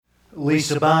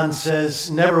Lisa Bond says,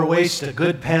 never waste a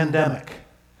good pandemic.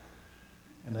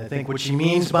 And I think what she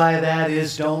means by that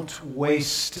is don't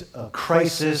waste a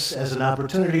crisis as an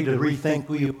opportunity to rethink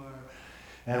who you are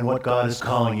and what God is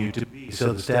calling you to be.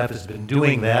 So the staff has been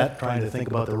doing that, trying to think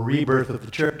about the rebirth of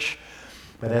the church.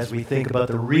 But as we think about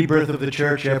the rebirth of the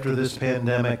church after this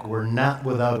pandemic, we're not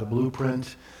without a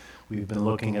blueprint. We've been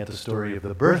looking at the story of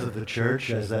the birth of the church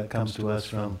as that comes to us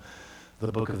from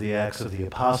the book of the Acts of the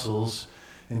Apostles,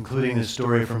 including the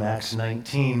story from Acts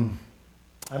 19.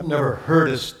 I've never heard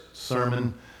a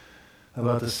sermon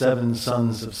about the 7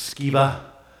 sons of Sceva,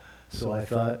 so I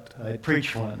thought I'd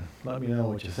preach one. Let me know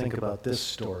what you think about this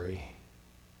story.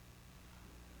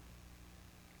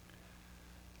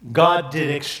 God did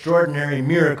extraordinary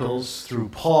miracles through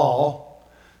Paul,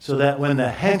 so that when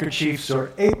the handkerchiefs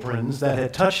or aprons that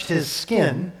had touched his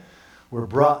skin were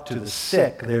brought to the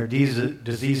sick, their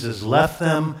diseases left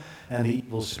them, and the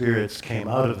evil spirits came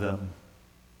out of them.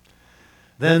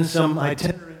 Then some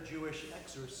itinerant Jewish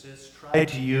exorcists tried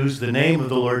to use the name of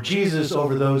the Lord Jesus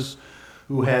over those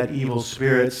who had evil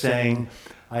spirits, saying,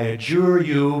 I adjure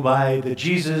you by the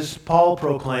Jesus Paul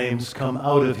proclaims, come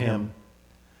out of him.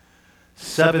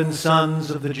 7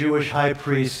 sons of the Jewish high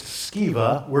priest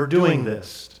Sceva were doing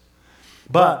this.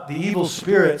 But the evil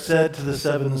spirit said to the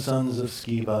 7 sons of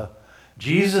Sceva,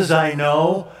 Jesus I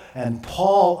know, and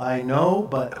Paul I know,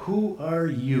 but who are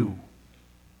you?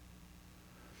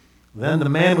 Then the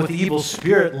man with the evil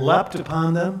spirit leapt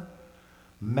upon them,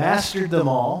 mastered them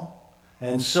all,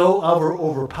 and so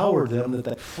overpowered them that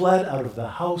they fled out of the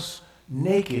house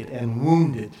naked and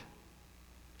wounded.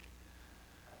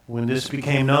 When this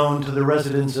became known to the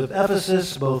residents of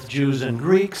Ephesus, both Jews and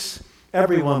Greeks,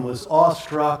 everyone was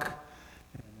awestruck,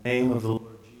 and the name of the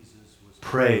Lord Jesus was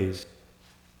praised.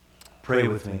 Pray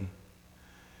with me.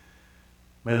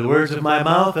 May the words of my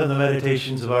mouth and the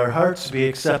meditations of our hearts be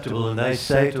acceptable in thy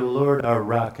sight, O Lord, our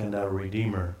rock and our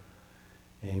redeemer.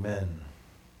 Amen.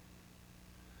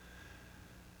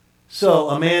 So,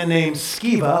 a man named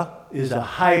Sceva is a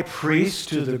high priest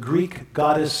to the Greek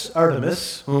goddess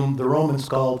Artemis, whom the Romans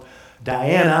called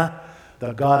Diana,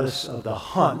 the goddess of the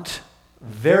hunt,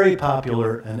 very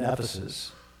popular in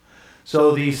Ephesus.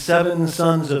 So these 7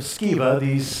 sons of Sceva,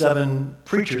 these 7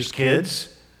 preachers'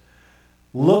 kids,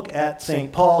 look at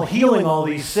St. Paul healing all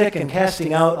these sick and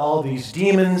casting out all these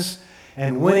demons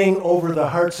and winning over the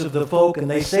hearts of the folk, and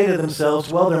they say to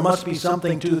themselves, well, there must be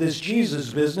something to this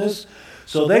Jesus business,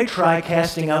 so they try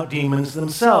casting out demons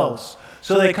themselves.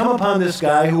 So they come upon this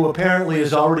guy who apparently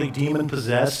is already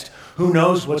demon-possessed. Who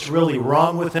knows what's really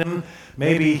wrong with him?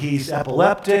 Maybe he's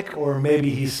epileptic, or maybe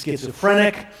he's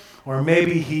schizophrenic, or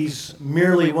maybe he's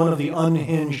merely one of the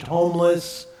unhinged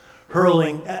homeless,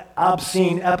 hurling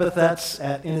obscene epithets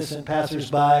at innocent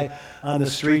passersby on the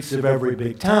streets of every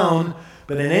big town.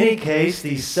 But in any case,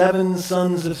 these 7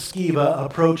 sons of Sceva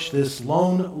approach this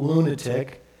lone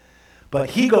lunatic, but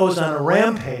he goes on a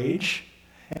rampage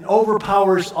and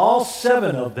overpowers all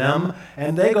 7 of them,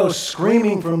 and they go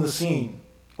screaming from the scene,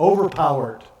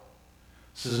 overpowered.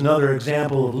 This is another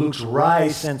example of Luke's wry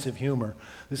sense of humor.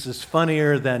 This is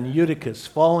funnier than Eutychus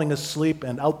falling asleep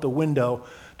and out the window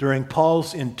during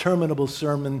Paul's interminable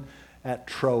sermon at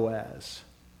Troas.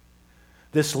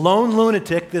 This lone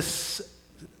lunatic, this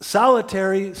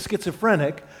solitary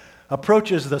schizophrenic,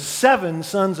 approaches the 7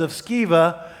 sons of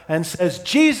Sceva and says,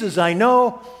 Jesus I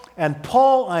know, and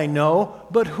Paul I know,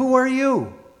 but who are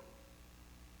you?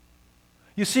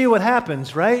 You see what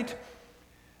happens, right?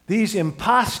 These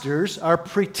imposters are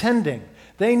pretending.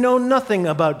 They know nothing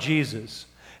about Jesus.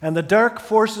 And the dark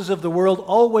forces of the world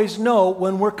always know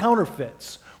when we're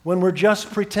counterfeits, when we're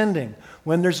just pretending,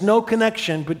 when there's no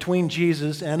connection between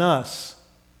Jesus and us.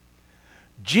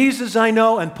 Jesus I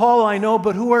know, and Paul I know,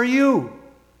 but who are you?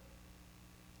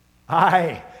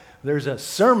 There's a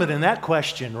sermon in that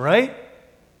question, right?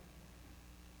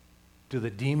 Do the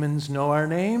demons know our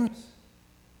names?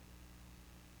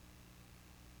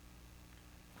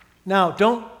 Now,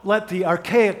 don't let the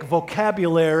archaic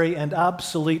vocabulary and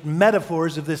obsolete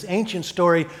metaphors of this ancient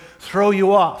story throw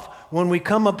you off. When we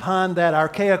come upon that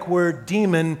archaic word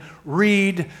demon,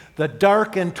 read the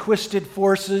dark and twisted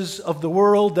forces of the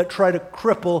world that try to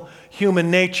cripple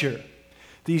human nature.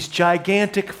 These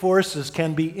gigantic forces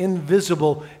can be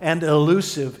invisible and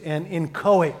elusive and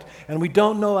inchoate, and we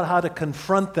don't know how to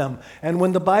confront them. And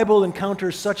when the Bible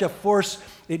encounters such a force,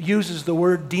 it uses the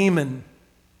word demon.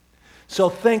 So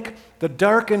think the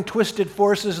dark and twisted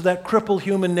forces that cripple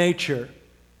human nature.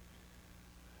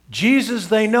 Jesus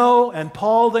they know, and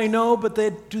Paul they know, but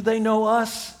do they know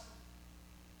us?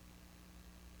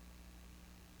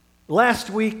 Last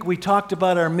week, we talked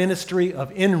about our ministry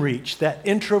of inreach, that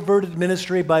introverted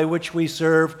ministry by which we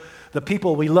serve the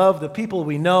people we love, the people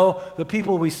we know, the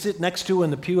people we sit next to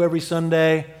in the pew every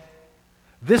Sunday.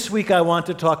 This week, I want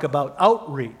to talk about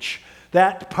outreach,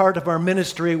 that part of our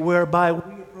ministry whereby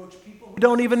we approach people we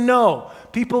don't even know,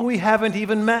 people we haven't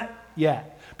even met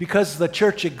yet, because the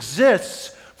church exists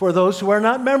for those who are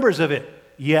not members of it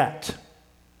yet,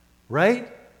 right?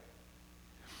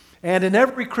 And in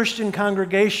every Christian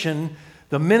congregation,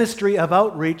 the ministry of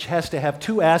outreach has to have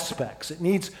two aspects. It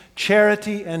needs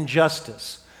charity and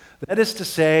justice. That is to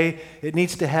say, it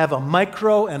needs to have a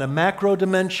micro and a macro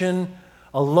dimension,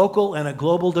 a local and a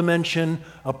global dimension,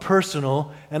 a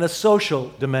personal and a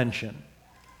social dimension.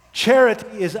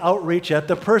 Charity is outreach at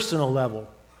the personal level.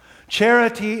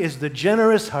 Charity is the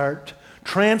generous heart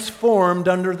transformed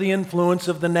under the influence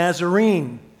of the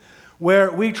Nazarene,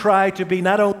 where we try to be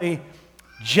not only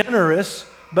generous,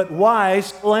 but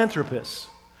wise philanthropists,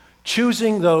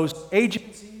 choosing those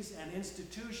agencies and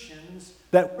institutions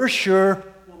that we're sure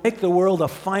will make the world a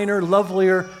finer,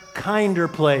 lovelier, kinder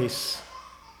place.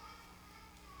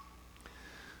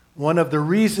 One of the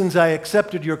reasons I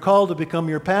accepted your call to become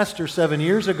your pastor 7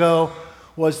 years ago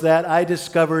was that I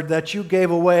discovered that you gave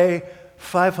away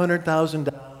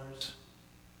 $500,000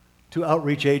 to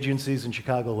outreach agencies in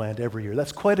Chicagoland every year.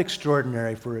 That's quite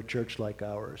extraordinary for a church like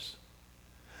ours.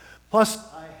 Plus,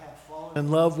 I have fallen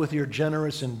in love with your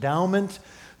generous endowment.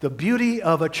 The beauty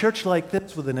of a church like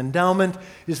this with an endowment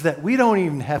is that we don't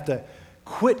even have to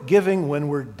quit giving when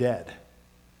we're dead.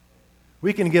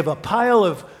 We can give a pile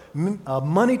of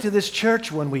money to this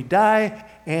church when we die,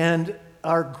 and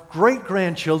our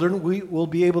great-grandchildren, we will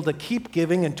be able to keep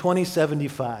giving in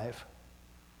 2075.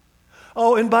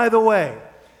 Oh, and by the way,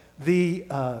 the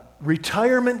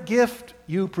retirement gift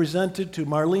you presented to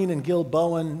Marlene and Gil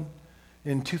Bowen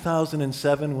in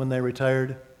 2007 when they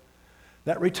retired,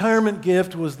 that retirement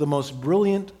gift was the most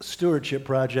brilliant stewardship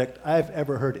project I've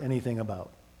ever heard anything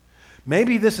about.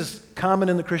 Maybe this is common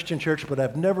in the Christian church, but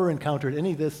I've never encountered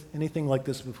anything like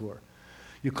this before.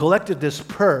 You collected this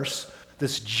purse,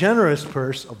 this generous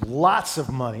purse of lots of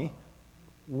money,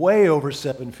 way over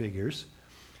 7 figures,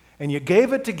 and you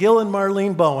gave it to Gil and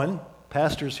Marlene Bowen,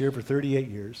 pastors here for 38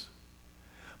 years,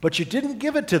 but you didn't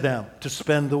give it to them to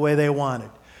spend the way they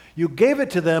wanted. You gave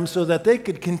it to them so that they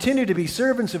could continue to be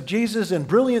servants of Jesus and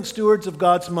brilliant stewards of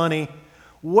God's money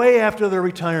way after their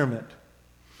retirement.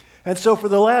 And so for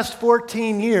the last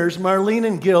 14 years, Marlene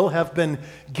and Gil have been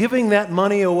giving that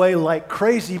money away like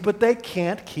crazy, but they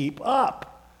can't keep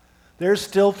up. There's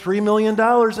still $3 million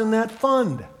in that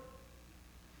fund.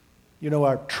 You know,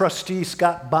 our trustee,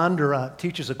 Scott Bondurant,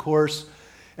 teaches a course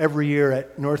every year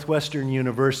at Northwestern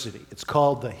University. It's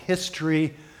called The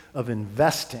History of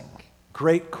Investing.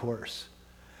 Great course.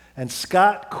 And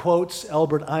Scott quotes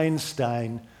Albert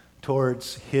Einstein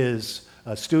towards his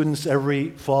students every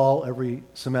fall, every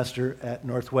semester at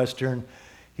Northwestern.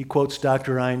 He quotes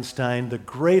Dr. Einstein, the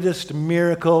greatest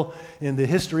miracle in the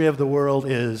history of the world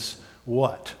is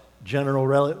what? General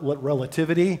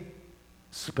relativity?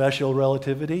 Special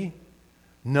relativity?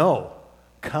 No,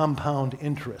 compound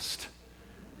interest.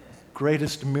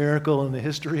 Greatest miracle in the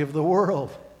history of the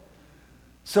world.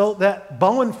 So that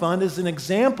Bowen Fund is an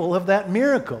example of that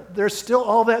miracle. There's still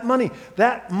all that money.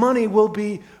 That money will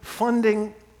be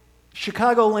funding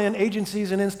Chicagoland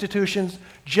agencies and institutions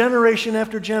generation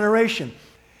after generation.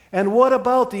 And what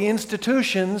about the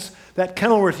institutions that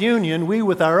Kenilworth Union, we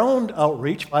with our own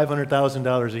outreach,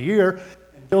 $500,000 a year,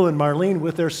 and Bill and Marlene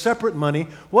with their separate money,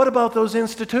 what about those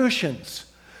institutions?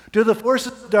 Do the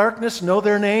forces of darkness know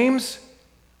their names?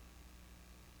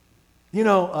 You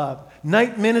know,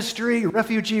 Night Ministry,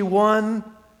 Refugee One,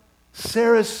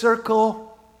 Sarah's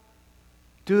Circle.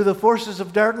 Do the forces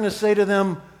of darkness say to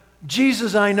them,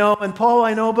 Jesus I know and Paul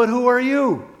I know, but who are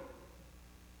you?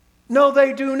 No,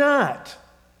 they do not.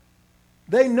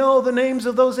 They know the names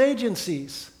of those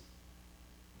agencies.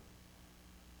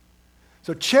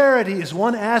 So charity is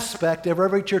one aspect of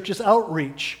every church's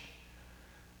outreach.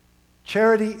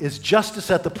 Charity is justice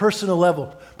at the personal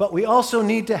level, but we also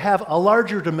need to have a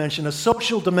larger dimension, a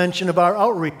social dimension of our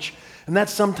outreach, and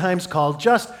that's sometimes called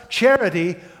just.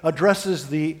 Charity addresses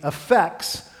the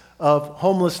effects of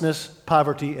homelessness,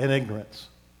 poverty, and ignorance.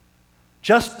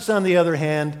 Justice, on the other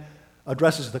hand,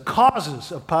 addresses the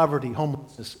causes of poverty,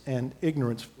 homelessness, and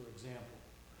ignorance, for example.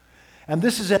 And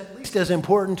this is at least as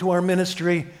important to our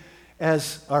ministry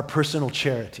as our personal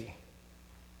charity.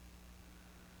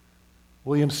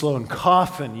 William Sloane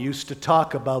Coffin used to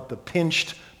talk about the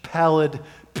pinched, pallid,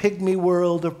 pygmy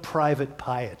world of private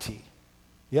piety.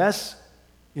 Yes?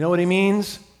 You know what he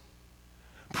means?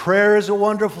 Prayer is a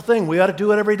wonderful thing. We ought to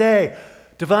do it every day.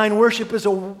 Divine worship is a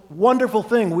wonderful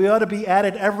thing. We ought to be at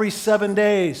it every 7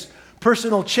 days.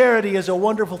 Personal charity is a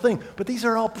wonderful thing. But these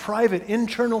are all private,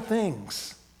 internal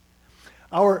things.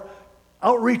 Our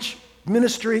outreach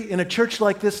ministry in a church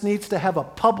like this needs to have a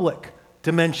public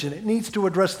dimension. It needs to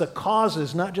address the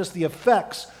causes, not just the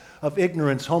effects of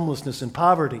ignorance, homelessness, and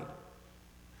poverty.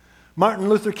 Martin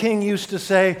Luther King used to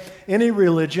say, any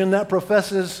religion that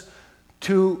professes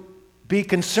to be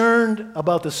concerned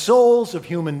about the souls of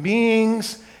human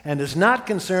beings and is not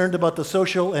concerned about the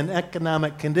social and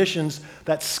economic conditions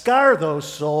that scar those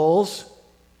souls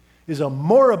is a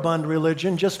moribund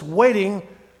religion just waiting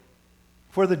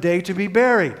for the day to be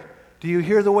buried. Do you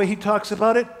hear the way he talks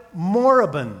about it?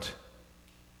 Moribund.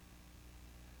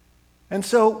 And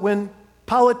so when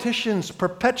politicians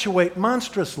perpetuate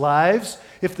monstrous lives,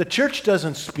 if the church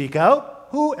doesn't speak out,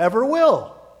 who ever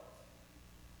will?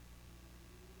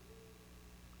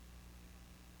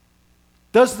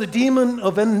 Does the demon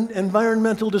of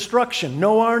environmental destruction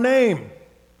know our name?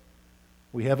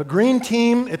 We have a green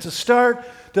team, it's a start.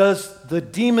 Does the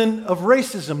demon of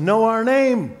racism know our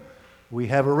name? We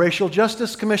have a racial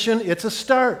justice commission, it's a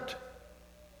start.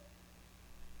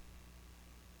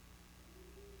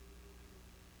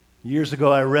 Years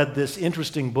ago, I read this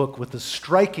interesting book with the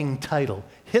striking title,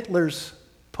 Hitler's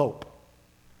Pope.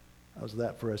 How's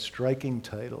that for a striking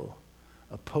title?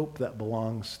 A pope that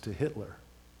belongs to Hitler.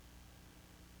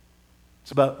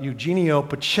 It's about Eugenio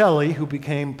Pacelli, who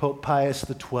became Pope Pius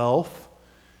XII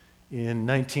in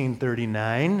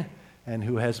 1939, and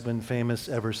who has been famous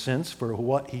ever since for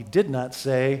what he did not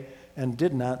say and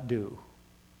did not do.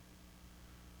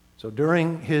 So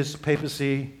during his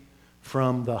papacy,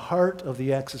 from the heart of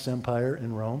the Axis Empire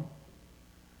in Rome,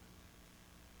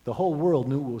 the whole world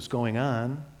knew what was going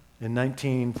on. In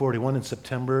 1941, in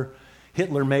September,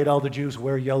 Hitler made all the Jews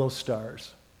wear yellow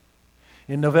stars.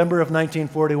 In November of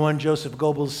 1941, Joseph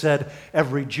Goebbels said,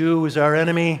 every Jew is our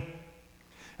enemy.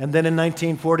 And then in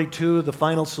 1942, the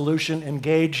final solution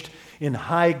engaged in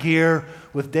high gear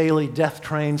with daily death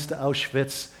trains to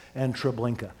Auschwitz and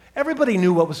Treblinka. Everybody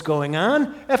knew what was going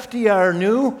on. FDR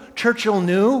knew, Churchill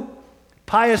knew,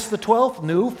 Pius XII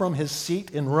knew from his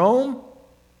seat in Rome.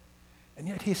 And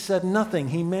yet he said nothing.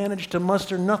 He managed to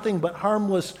muster nothing but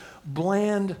harmless,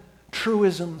 bland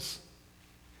truisms.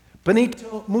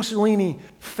 Benito Mussolini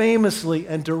famously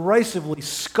and derisively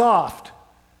scoffed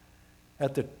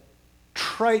at the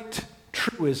trite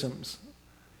truisms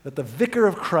that the Vicar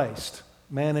of Christ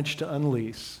managed to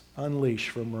unleash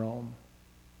from Rome.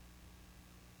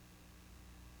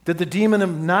 Did the demon of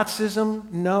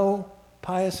Nazism know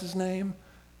Pius's name?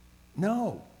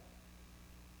 No.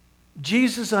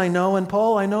 Jesus I know and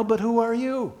Paul I know, but who are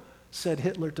you? Said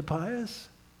Hitler to Pius.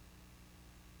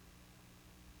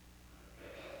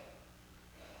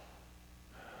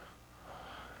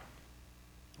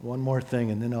 One more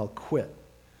thing and then I'll quit.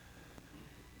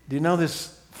 Do you know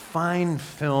this fine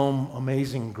film,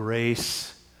 Amazing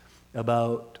Grace,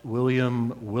 about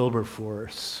William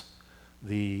Wilberforce,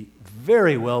 the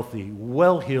very wealthy,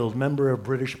 well-heeled member of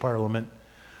British Parliament,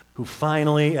 who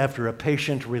finally, after a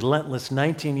patient, relentless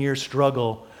 19-year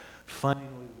struggle,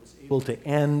 finally was able to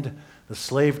end the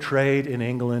slave trade in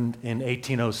England in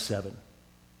 1807.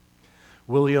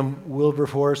 William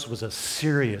Wilberforce was a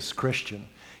serious Christian.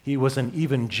 He was an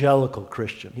evangelical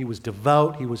Christian. He was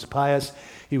devout, he was pious,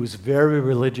 he was very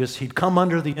religious. He'd come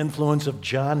under the influence of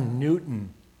John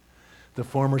Newton, the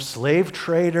former slave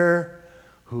trader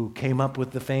who came up with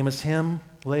the famous hymn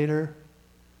later.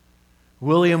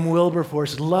 William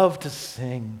Wilberforce loved to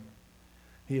sing.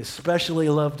 He especially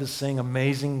loved to sing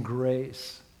Amazing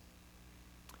Grace.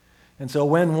 And so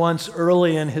when once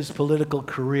early in his political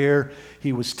career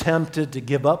he was tempted to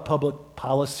give up public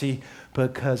policy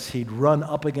because he'd run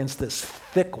up against this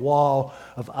thick wall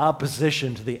of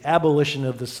opposition to the abolition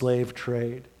of the slave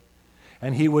trade,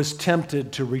 and he was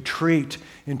tempted to retreat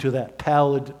into that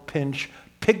pallid,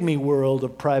 pygmy world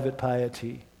of private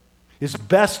piety, his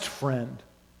best friend,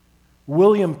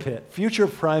 William Pitt, future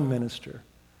prime minister,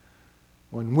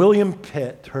 when William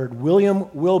Pitt heard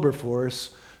William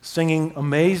Wilberforce singing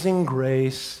Amazing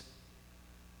Grace,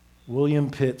 William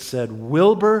Pitt said,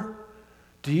 "Wilbur,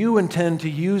 do you intend to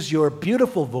use your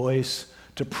beautiful voice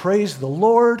to praise the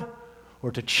Lord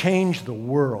or to change the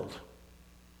world?"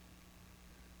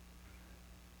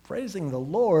 Praising the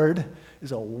Lord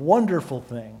is a wonderful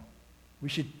thing. We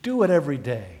should do it every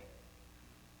day.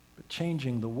 But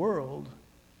changing the world,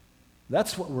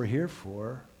 that's what we're here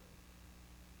for.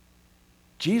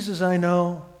 Jesus I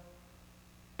know,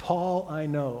 Paul I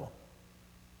know,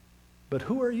 but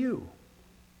who are you?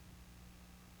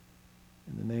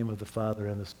 In the name of the Father,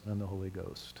 and the Son, and the Holy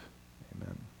Ghost.